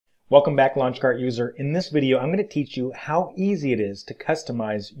Welcome back, Launchcart user. In this video, I'm going to teach you how easy it is to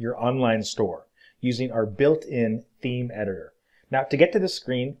customize your online store using our built-in theme editor. Now, to get to this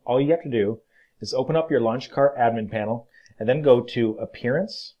screen, all you have to do is open up your Launchcart admin panel and then go to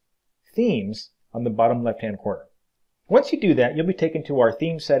Appearance, Themes on the bottom left-hand corner. Once you do that, you'll be taken to our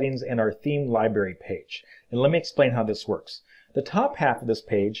theme settings and our theme library page. And let me explain how this works. The top half of this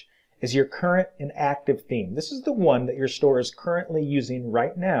page is your current and active theme. This is the one that your store is currently using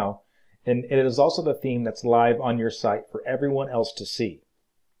right now, and it is also the theme that's live on your site for everyone else to see.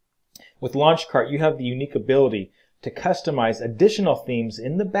 With Launchcart, you have the unique ability to customize additional themes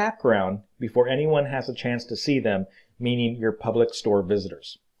in the background before anyone has a chance to see them, meaning your public store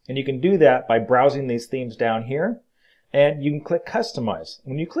visitors. And you can do that by browsing these themes down here, and you can click Customize.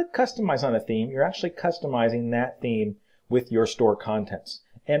 When you click Customize on a theme, you're actually customizing that theme with your store contents.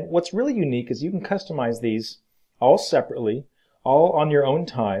 And what's really unique is you can customize these all separately, all on your own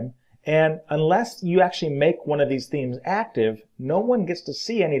time, and unless you actually make one of these themes active, no one gets to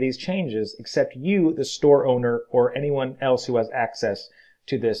see any of these changes except you, the store owner, or anyone else who has access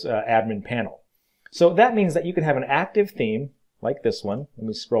to this admin panel. So that means that you can have an active theme, like this one. Let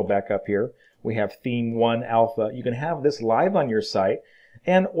me scroll back up here. We have Theme 1 Alpha. You can have this live on your site,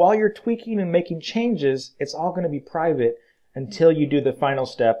 and while you're tweaking and making changes, it's all going to be private until you do the final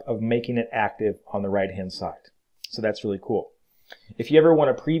step of making it active on the right-hand side. So that's really cool. If you ever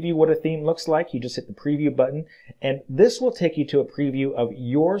want to preview what a theme looks like, you just hit the preview button, and this will take you to a preview of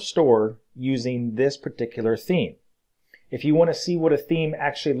your store using this particular theme. If you want to see what a theme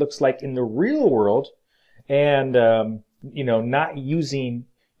actually looks like in the real world and not using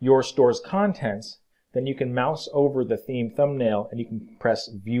your store's contents, then you can mouse over the theme thumbnail and you can press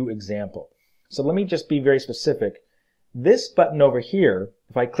View Example. So let me just be very specific. This button over here,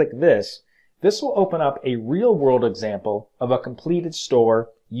 if I click this will open up a real-world example of a completed store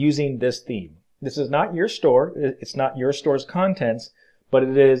using this theme. This is not your store, it's not your store's contents, but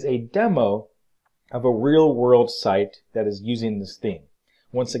it is a demo of a real-world site that is using this theme.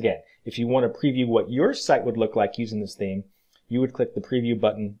 Once again, if you want to preview what your site would look like using this theme, you would click the preview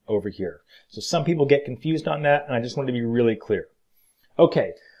button over here. So some people get confused on that, and I just want to be really clear.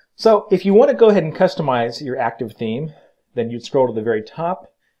 Okay, so if you want to go ahead and customize your active theme, then you'd scroll to the very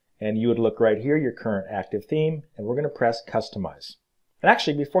top, and you would look right here, your current active theme, and we're going to press Customize. And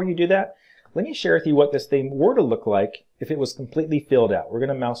actually, before you do that, let me share with you what this theme were to look like if it was completely filled out. We're going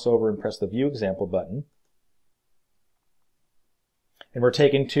to mouse over and press the View Example button. And we're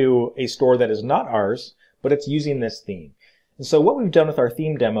taken to a store that is not ours, but it's using this theme. And so what we've done with our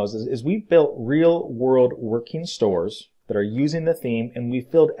theme demos is we've built real-world working stores that are using the theme, and we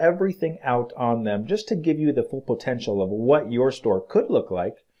filled everything out on them just to give you the full potential of what your store could look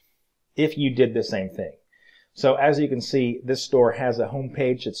like if you did the same thing. So as you can see, this store has a home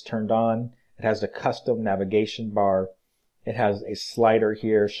page that's turned on. It has a custom navigation bar. It has a slider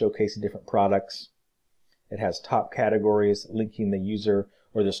here showcasing different products. It has top categories linking the user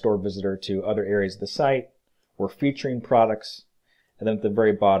or the store visitor to other areas of the site. We're featuring products. And then at the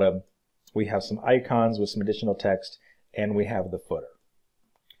very bottom, we have some icons with some additional text, and we have the footer.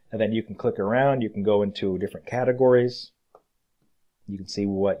 And then you can click around, you can go into different categories. You can see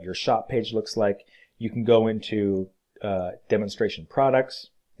what your shop page looks like. You can go into demonstration products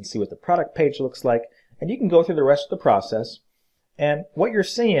and see what the product page looks like. And you can go through the rest of the process. And what you're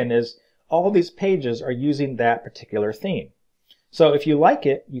seeing is all these pages are using that particular theme. So if you like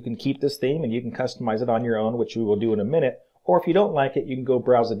it, you can keep this theme and you can customize it on your own, which we will do in a minute. Or if you don't like it, you can go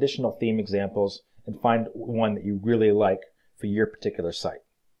browse additional theme examples and find one that you really like for your particular site.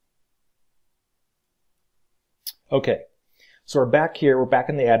 Okay, so we're back here, we're back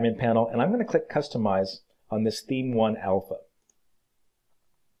in the admin panel, and I'm going to click Customize on this Theme 1 Alpha.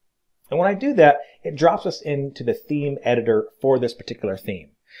 And when I do that, it drops us into the theme editor for this particular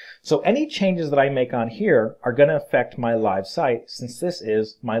theme. So any changes that I make on here are going to affect my live site since this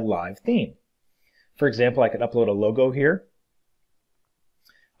is my live theme. For example, I could upload a logo here.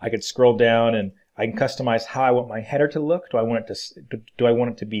 I could scroll down and I can customize how I want my header to look. Do I want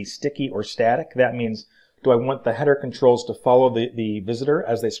it to be sticky or static? That means, do I want the header controls to follow the visitor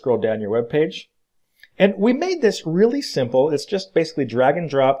as they scroll down your web page? And we made this really simple. It's just basically drag and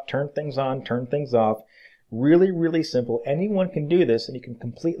drop, turn things on, turn things off. Really, really simple. Anyone can do this, and you can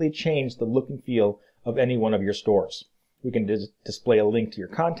completely change the look and feel of any one of your stores. We can display a link to your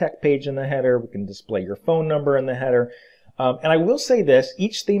contact page in the header. We can display your phone number in the header. And I will say this,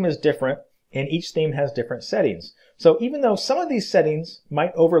 each theme is different, and each theme has different settings. So even though some of these settings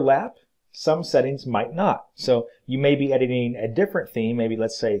might overlap, some settings might not. So you may be editing a different theme, maybe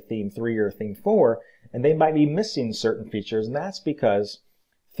let's say theme 3 or theme 4, and they might be missing certain features, and that's because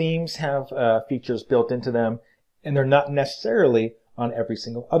themes have features built into them, and they're not necessarily on every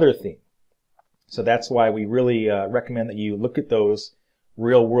single other theme. So that's why we really recommend that you look at those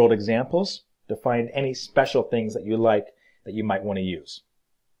real-world examples to find any special things that you like that you might want to use.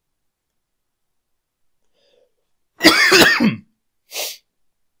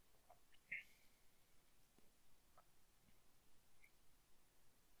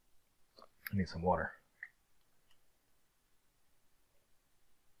 I need some water.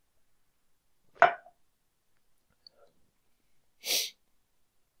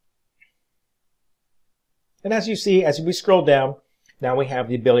 And as you see, as we scroll down, now we have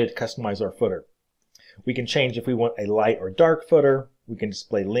the ability to customize our footer. We can change if we want a light or dark footer. We can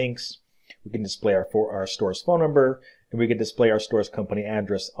display links. We can display our store's phone number, and we can display our store's company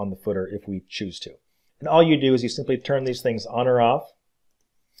address on the footer if we choose to. And all you do is you simply turn these things on or off.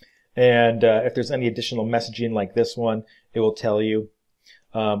 And if there's any additional messaging like this one, it will tell you.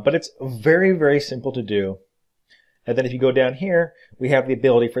 But it's very, very simple to do. And then if you go down here, we have the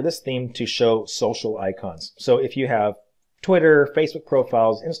ability for this theme to show social icons. So if you have Twitter, Facebook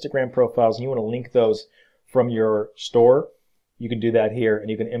profiles, Instagram profiles, and you want to link those from your store, you can do that here, and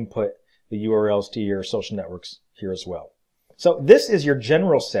you can input the URLs to your social networks here as well. So this is your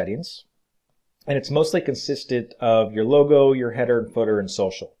general settings, and it's mostly consisted of your logo, your header and footer, and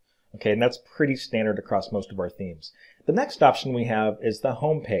social. Okay, and that's pretty standard across most of our themes. The next option we have is the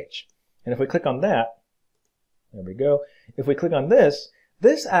home page. And if we click on that, there we go. If we click on this,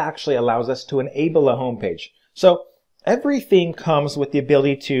 this actually allows us to enable a home page. So every theme comes with the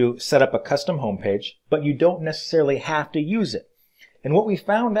ability to set up a custom home page, but you don't necessarily have to use it. And what we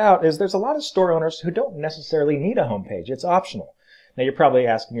found out is there's a lot of store owners who don't necessarily need a home page. It's optional. Now you're probably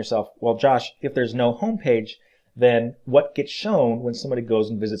asking yourself, well, Josh, if there's no home page, then what gets shown when somebody goes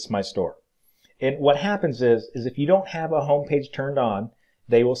and visits my store? And what happens is if you don't have a home page turned on,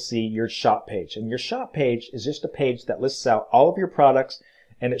 they will see your shop page. And your shop page is just a page that lists out all of your products,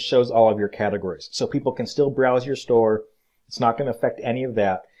 and it shows all of your categories. So people can still browse your store. It's not going to affect any of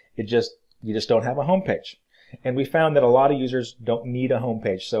that. You just don't have a home page. And we found that a lot of users don't need a home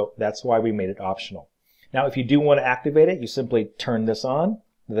page, so that's why we made it optional. Now, if you do want to activate it, you simply turn this on,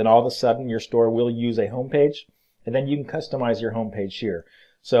 and then all of a sudden your store will use a home page, and then you can customize your home page here.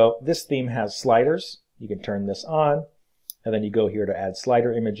 So this theme has sliders. You can turn this on, and then you go here to add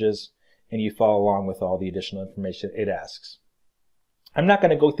slider images, and you follow along with all the additional information it asks. I'm not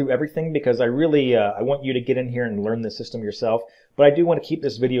going to go through everything because I really I want you to get in here and learn the system yourself, but I do want to keep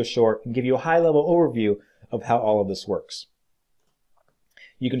this video short and give you a high-level overview of how all of this works.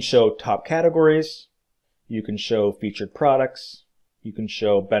 You can show top categories, you can show featured products, you can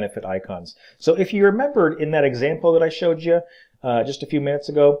show benefit icons. So if you remembered in that example that I showed you just a few minutes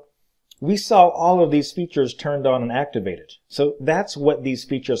ago, we saw all of these features turned on and activated. So that's what these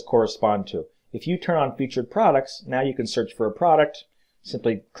features correspond to. If you turn on featured products, now you can search for a product.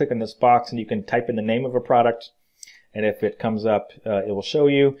 Simply click on this box and you can type in the name of a product. And if it comes up, it will show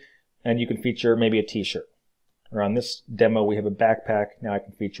you. And you can feature maybe a t-shirt. Or on this demo, we have a backpack. Now I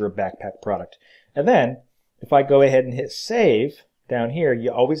can feature a backpack product. And then if I go ahead and hit save down here,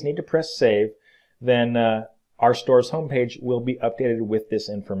 you always need to press save. Then our store's homepage will be updated with this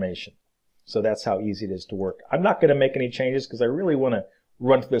information. So that's how easy it is to work. I'm not going to make any changes because I really want to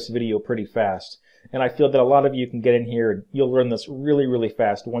run through this video pretty fast. And I feel that a lot of you can get in here and you'll learn this really, really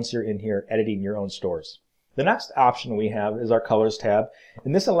fast once you're in here editing your own stores. The next option we have is our colors tab.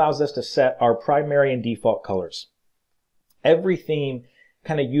 And this allows us to set our primary and default colors. Every theme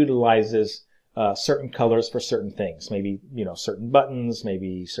kind of utilizes certain colors for certain things. Maybe, certain buttons,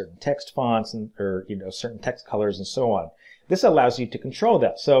 maybe certain text fonts, or certain text colors and so on. This allows you to control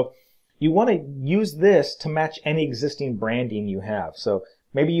that. So you want to use this to match any existing branding you have. So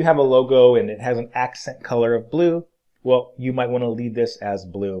maybe you have a logo and it has an accent color of blue. Well, you might want to leave this as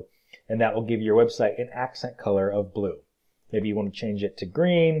blue, and that will give your website an accent color of blue. Maybe you want to change it to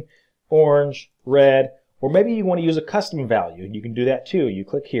green, orange, red, or maybe you want to use a custom value. You can do that too. You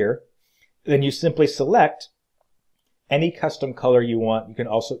click here, then you simply select any custom color you want. You can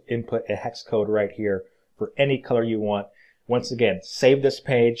also input a hex code right here for any color you want. Once again, save this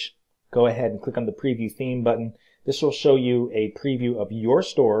page. Go ahead and click on the preview theme button. This will show you a preview of your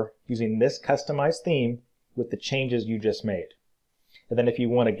store using this customized theme with the changes you just made. And then if you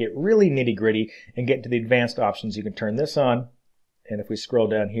want to get really nitty gritty and get into the advanced options, you can turn this on. And if we scroll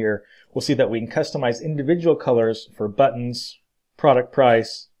down here, we'll see that we can customize individual colors for buttons, product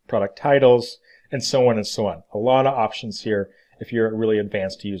price, product titles, and so on and so on. A lot of options here if you're a really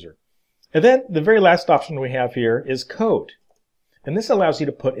advanced user. And then the very last option we have here is code. And this allows you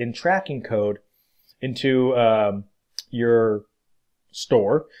to put in tracking code into your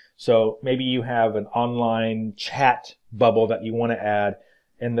store. So maybe you have an online chat bubble that you want to add,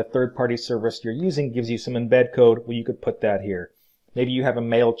 and the third-party service you're using gives you some embed code. Well, you could put that here. Maybe you have a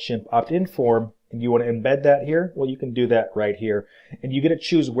MailChimp opt-in form and you want to embed that here. Well, you can do that right here, and you get to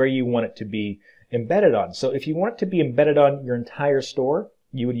choose where you want it to be embedded on. So if you want it to be embedded on your entire store,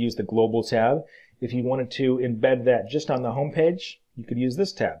 you would use the Global tab. If you wanted to embed that just on the home page, you could use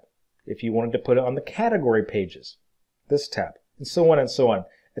this tab. If you wanted to put it on the category pages, this tab, and so on and so on.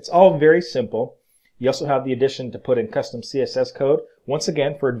 It's all very simple. You also have the addition to put in custom CSS code. Once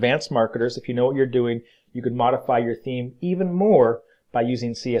again, for advanced marketers, if you know what you're doing, you could modify your theme even more by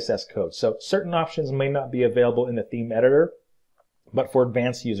using CSS code. So certain options may not be available in the theme editor, but for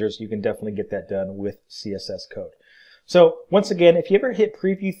advanced users, you can definitely get that done with CSS code. So once again, if you ever hit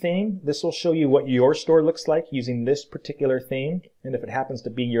preview theme, this will show you what your store looks like using this particular theme. And if it happens to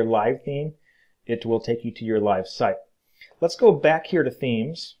be your live theme, it will take you to your live site. Let's go back here to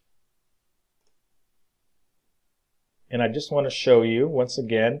themes. And I just want to show you once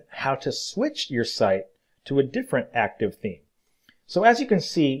again how to switch your site to a different active theme. So as you can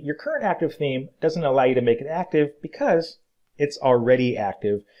see, your current active theme doesn't allow you to make it active because it's already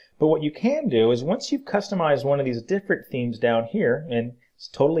active. But what you can do is once you've customized one of these different themes down here, and it's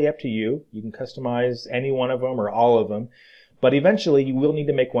totally up to you, you can customize any one of them or all of them, but eventually you will need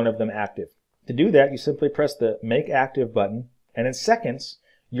to make one of them active. To do that, you simply press the Make Active button, and in seconds,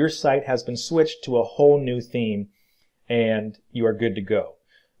 your site has been switched to a whole new theme, and you are good to go.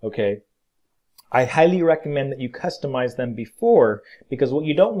 Okay? I highly recommend that you customize them before, because what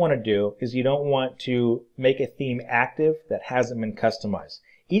you don't want to do is you don't want to make a theme active that hasn't been customized.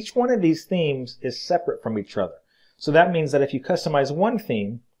 Each one of these themes is separate from each other. So that means that if you customize one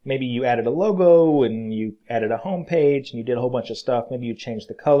theme, maybe you added a logo and you added a home page and you did a whole bunch of stuff, maybe you changed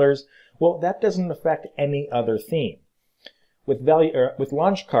the colors, well, that doesn't affect any other theme. With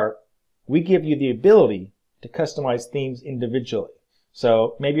LaunchCart, we give you the ability to customize themes individually.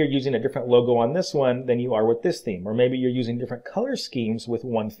 So maybe you're using a different logo on this one than you are with this theme, or maybe you're using different color schemes with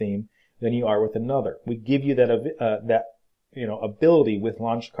one theme than you are with another. We give you that ability with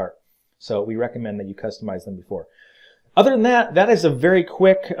LaunchCart, so we recommend that you customize them before. Other than that, that is a very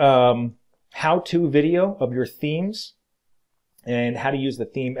quick how-to video of your themes and how to use the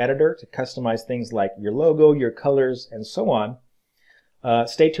theme editor to customize things like your logo, your colors, and so on.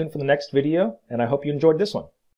 Stay tuned for the next video, and I hope you enjoyed this one.